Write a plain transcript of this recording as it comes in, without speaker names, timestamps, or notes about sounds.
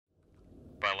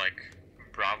by like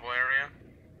Bravo area.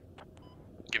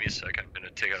 Give me a sec, I'm gonna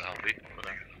take out a Humvee.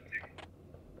 Okay.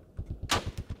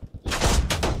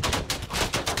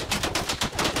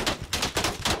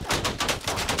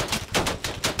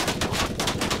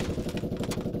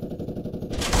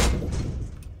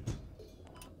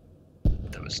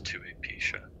 That was 2 AP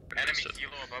shot. Enemy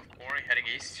kilo above quarry, heading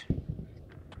east.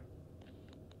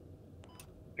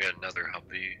 We got another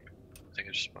Humvee. I think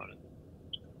I just spotted.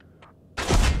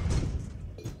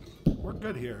 We're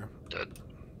good here. Dead.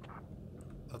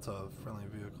 That's a friendly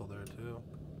vehicle there too.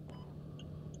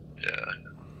 Yeah.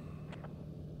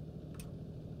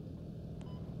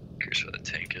 Curious where the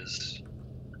tank is.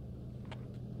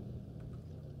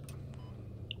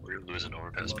 We're losing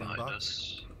overpass Loading behind box.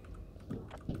 us.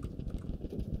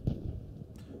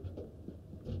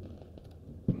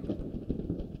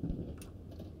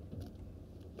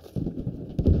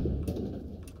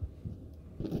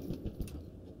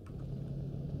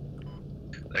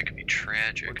 That could be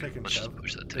tragic. We're taking Let's just Chev.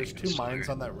 push that There's tank 2 mines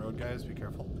on that road, guys. Be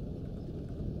careful.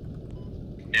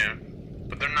 Yeah,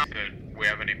 but they're not good. We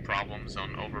have any problems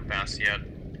on overpass yet.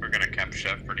 We're gonna cap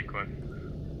Chef pretty quick.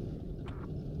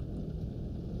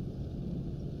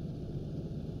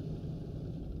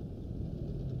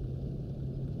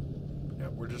 Yeah,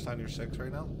 we're just on your 6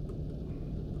 right now.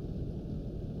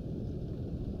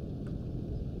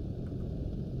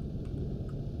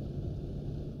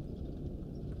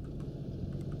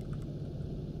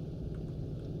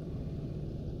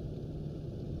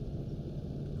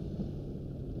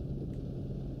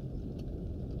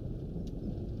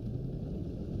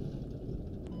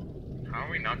 How are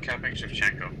we not capping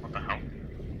Shevchenko? What the hell?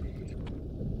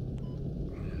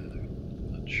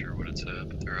 Not sure what it's at,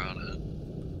 but they're on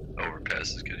it.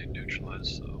 Overpass is getting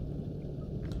neutralized, so.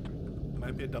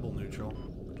 Might be a double neutral.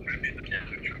 Yeah,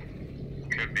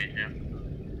 could be, yeah.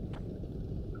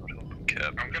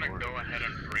 Cap I'm gonna north. go ahead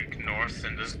and brink north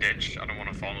in this ditch. I don't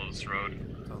want to follow this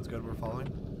road. Sounds good. We're following.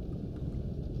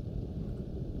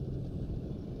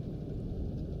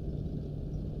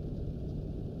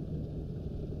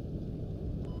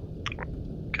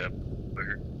 Cap over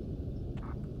here.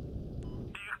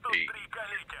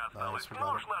 Nice, we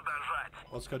got it.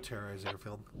 Let's go terrorize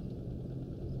airfield.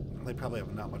 They probably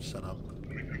have not much set up.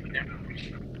 Yeah.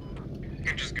 You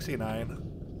can just C9.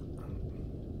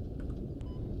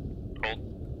 Hold.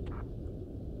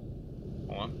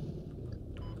 hold on.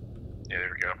 Yeah,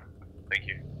 there we go. Thank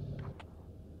you.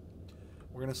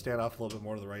 We're gonna stand off a little bit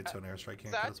more to the right so an airstrike can't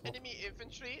get That us. enemy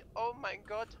infantry, oh my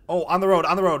god. Oh, on the road,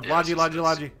 on the road. Yes, Logi, Logi, yes.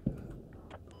 Logi.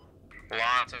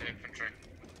 Lots of infantry.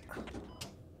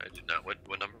 I do not. What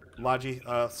number? Logi,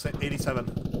 87.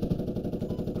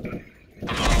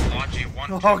 Logi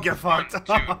 1, Oh, get fucked. 1,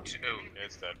 2, 2.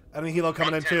 It's dead. Enemy helo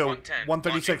coming in too. 110,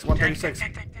 136, Logi. 136.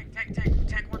 Tank,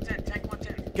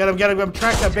 110. Get him,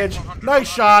 track that bitch. Nice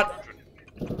shot.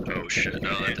 Oh shit,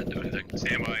 no, that didn't do anything.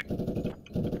 Stand by.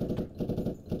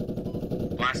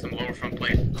 Blast them lower front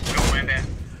plate. Go in there.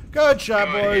 Good shot,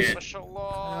 Good boys. hit.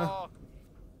 Mashallah.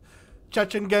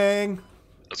 Chechen gang.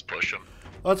 Let's push him.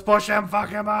 Let's push him. Fuck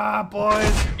him up,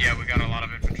 boys. Yeah, we got a lot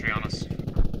of infantry on us.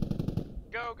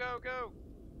 Go, go, go.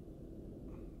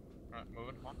 Alright,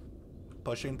 moving. Come on.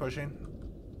 Pushing.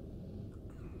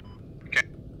 Okay.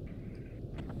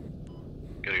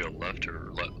 Gotta go left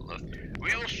or left.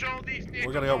 We'll show these niggas.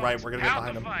 We're gonna go right. We're gonna get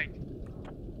behind him. Fight.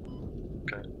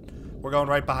 Okay. We're going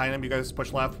right behind him. You guys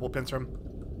push left. We'll pincer him.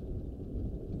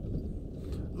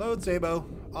 Load Zabo.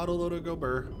 Auto loader go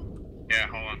burr. Yeah,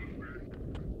 hold on.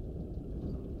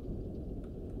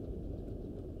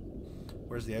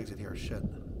 Where's the exit here? Shit.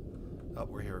 Oh,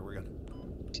 we're here. We're good.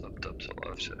 It's up to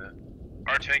left, yeah.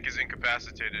 Our tank is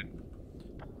incapacitated.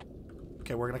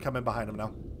 Okay, we're gonna come in behind him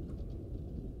now.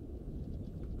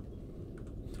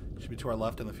 Should be to our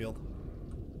left in the field.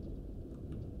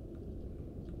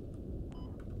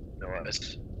 No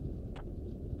eyes.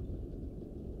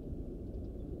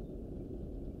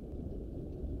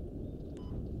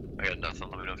 I got nothing.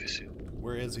 Let me know if you see him.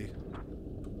 Where is he?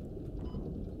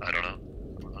 I don't know.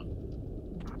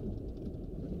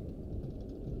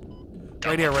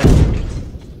 Right here, right here.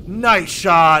 Nice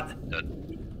shot! Dead.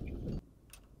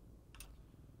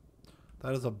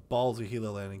 That is a ballsy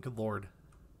helo landing. Good lord.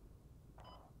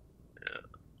 Yeah.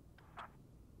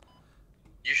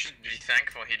 You should be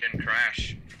thankful he didn't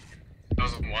crash. There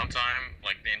was one time,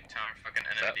 like the entire fucking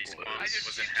That NMD squad was-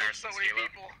 was in Harrison's helo.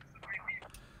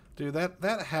 Dude,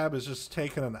 that hab is just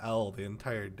taking an L the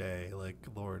entire day. Like,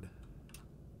 lord.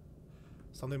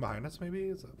 Something behind us, maybe?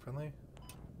 Is that friendly?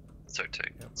 It's our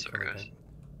tank. Yeah, It's it's our friendly guys. tank.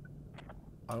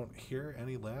 I don't hear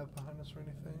any lab behind us or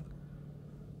anything.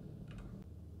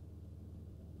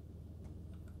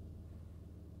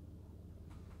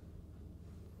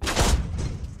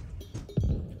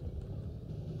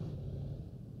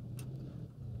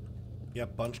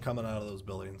 Yep, bunch coming out of those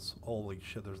buildings. Holy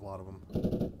shit, there's a lot of them.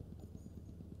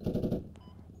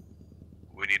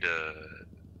 We need to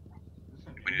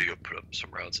go put up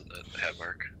some routes in that hat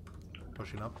mark.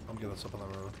 Pushing up. I'm getting us up on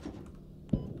the road.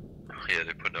 Yeah,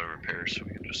 they're putting out repairs so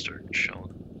we can just start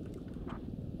shelling.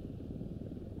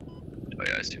 Oh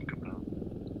yeah, I see him coming out.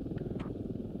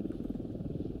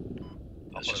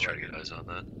 I was just trying to get eyes on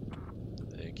that.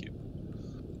 Thank you.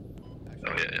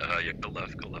 Oh yeah, yeah, go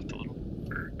left a little.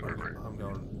 Or I'm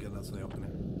going, getting us in the open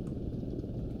here.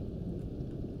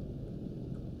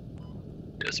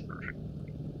 Yes, perfect.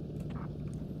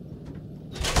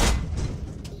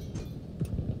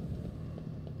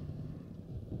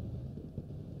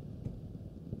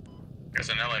 There's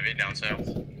an LAV down south.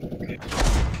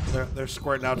 They're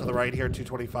squirting out to the right here,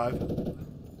 225.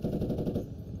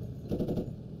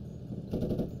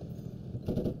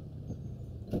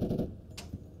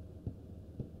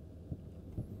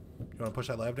 You want to push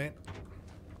that lab, Nate?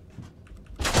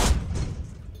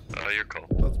 Your call.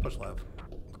 Let's push lab.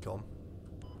 Kill him.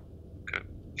 Okay.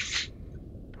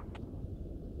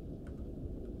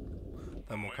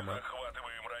 Then we'll come right.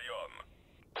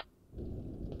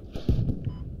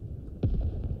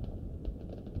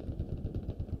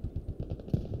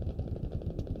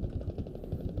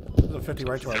 There's a 50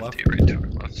 right to our left. 50 right to our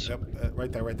left. Yep,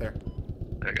 right there, right there.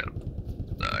 I got him.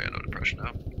 I got no depression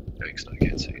now. Yikes, no, I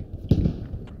can't see.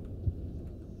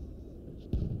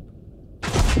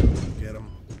 Get him.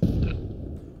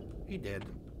 He did.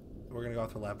 We're gonna go out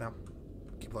to the lab now.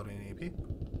 Keep loading an EP.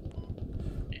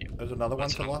 There's another one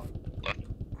to the left. Left.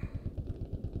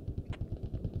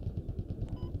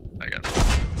 I got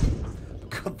him.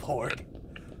 Good lord.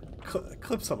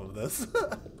 Clip some of this.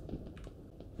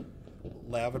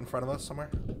 Lab in front of us somewhere.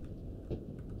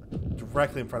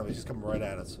 Directly in front of us. He's coming right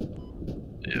at us.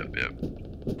 Yep.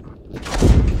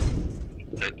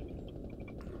 Dead.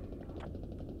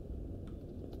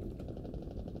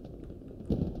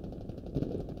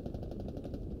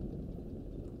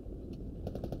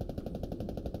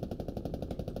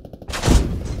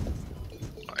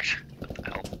 What the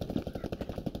hell?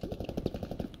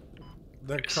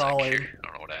 They're Give me a sec crawling. here. I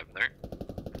don't know what happened there.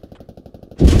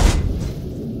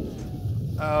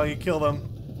 Oh, you killed him.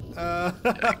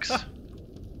 Yikes.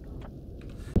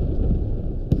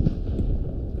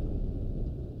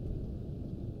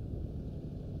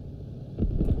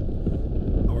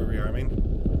 Oh, we're rearming.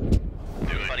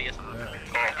 Buddy, yes.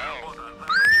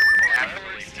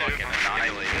 Absolutely fucking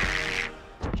annihilated.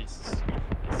 Jesus.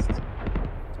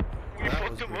 We That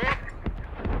fucked was him good. up.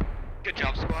 Good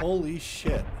job, squad. Holy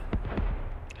shit.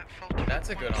 That's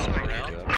a good on round.